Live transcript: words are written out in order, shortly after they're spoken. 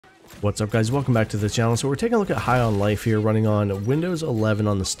What's up, guys? Welcome back to the channel. So we're taking a look at High on Life here, running on Windows 11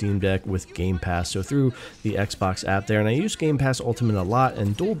 on the Steam Deck with Game Pass, so through the Xbox app there. And I use Game Pass Ultimate a lot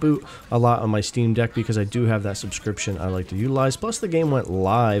and dual boot a lot on my Steam Deck because I do have that subscription I like to utilize. Plus the game went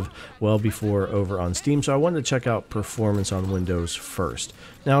live well before over on Steam, so I wanted to check out performance on Windows first.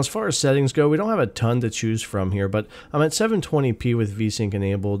 Now, as far as settings go, we don't have a ton to choose from here, but I'm at 720p with VSync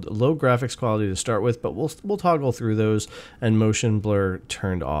enabled, low graphics quality to start with, but we'll toggle through those, and motion blur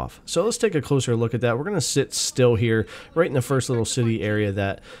turned off. So let's take a closer look at that. We're going to sit still here, right in the first little city area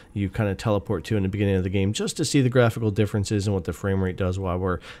that you kind of teleport to in the beginning of the game, just to see the graphical differences and what the frame rate does while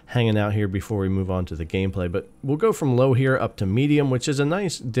we're hanging out here before we move on to the gameplay. But we'll go from low here up to medium, which is a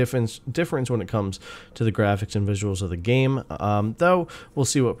nice difference when it comes to the graphics and visuals of the game, though we'll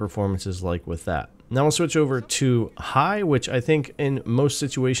see what performance is like with that. Now we'll switch over to high, which I think in most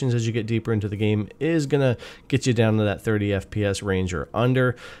situations as you get deeper into the game is going to get you down to that 30 FPS range or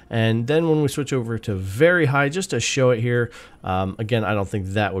under. And then when we switch over to very high, just to show it here, again, I don't think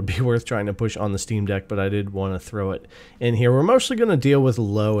that would be worth trying to push on the Steam Deck, but I did want to throw it in here. We're mostly going to deal with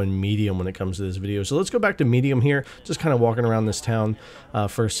low and medium when it comes to this video. So let's go back to medium here, just kind of walking around this town,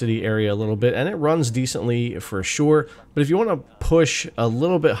 first city area a little bit, and it runs decently for sure. But if you want to push a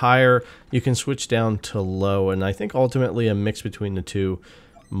little bit higher, you can switch down to low, and I think ultimately a mix between the two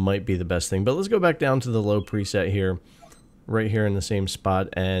might be the best thing. But let's go back down to the low preset here, right here in the same spot,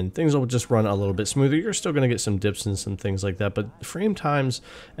 and things will just run a little bit smoother. You're still going to get some dips and some things like that, but frame times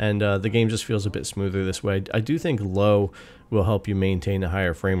and the game just feels a bit smoother this way. I do think low will help you maintain a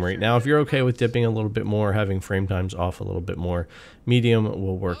higher frame rate. Now, if you're okay with dipping a little bit more, having frame times off a little bit more, medium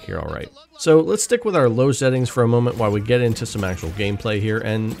will work here all right. So let's stick with our low settings for a moment while we get into some actual gameplay here,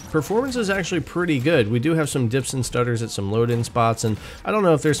 and performance is actually pretty good. We do have some dips and stutters at some load-in spots, and I don't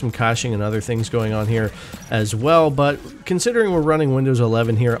know if there's some caching and other things going on here as well, but considering we're running Windows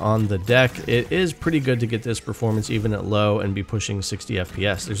 11 here on the deck, it is pretty good to get this performance even at low and be pushing 60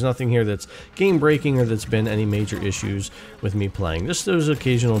 FPS. There's nothing here that's game-breaking or that's been any major issues with me playing. Just those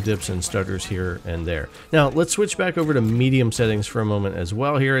occasional dips and stutters here and there. Now, let's switch back over to medium settings for a moment as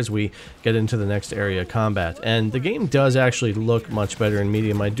well here as we get into the next area of combat. And the game does actually look much better in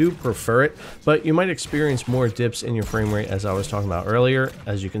medium. I do prefer it, but you might experience more dips in your frame rate as I was talking about earlier,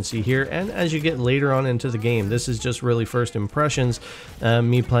 as you can see here, and as you get later on into the game. This is just really first impressions,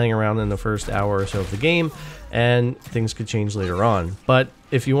 me playing around in the first hour or so of the game, and things could change later on. But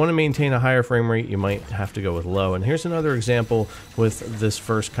if you want to maintain a higher frame rate, you might have to go with low. And here's another example with this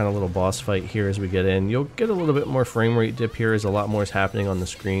first kind of little boss fight here as we get in. You'll get a little bit more frame rate dip here as a lot more is happening on the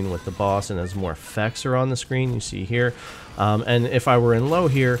screen with the boss and as more effects are on the screen, you see here. And if I were in low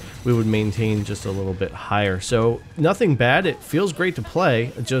here, we would maintain just a little bit higher. So nothing bad. It feels great to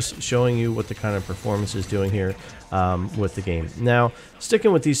play, just showing you what the kind of performance is doing here with the game. Now,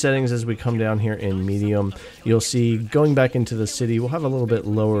 sticking with these settings as we come down here in medium, you'll see going back into the city, we'll have a little bit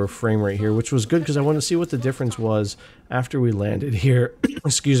lower frame rate here, which was good because I want to see what the difference was after we landed here,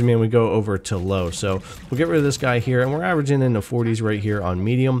 excuse me, and we go over to low. So we'll get rid of this guy here, and we're averaging in the 40s right here on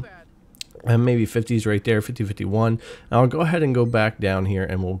medium. And maybe 50s right there, 50, 51. Now I'll go ahead and go back down here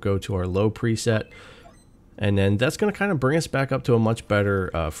and we'll go to our low preset. And then that's going to kind of bring us back up to a much better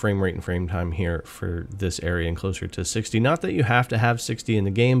frame rate and frame time here for this area and closer to 60. Not that you have to have 60 in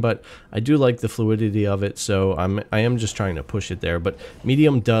the game, but I do like the fluidity of it, so I am just trying to push it there. But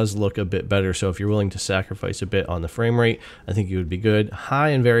medium does look a bit better, so if you're willing to sacrifice a bit on the frame rate, I think you would be good. High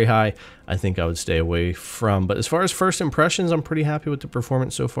and very high, I think I would stay away from. But as far as first impressions, I'm pretty happy with the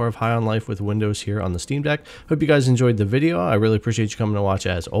performance so far of High on Life with Windows here on the Steam Deck. Hope you guys enjoyed the video. I really appreciate you coming to watch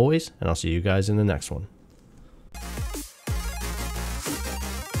as always, and I'll see you guys in the next one.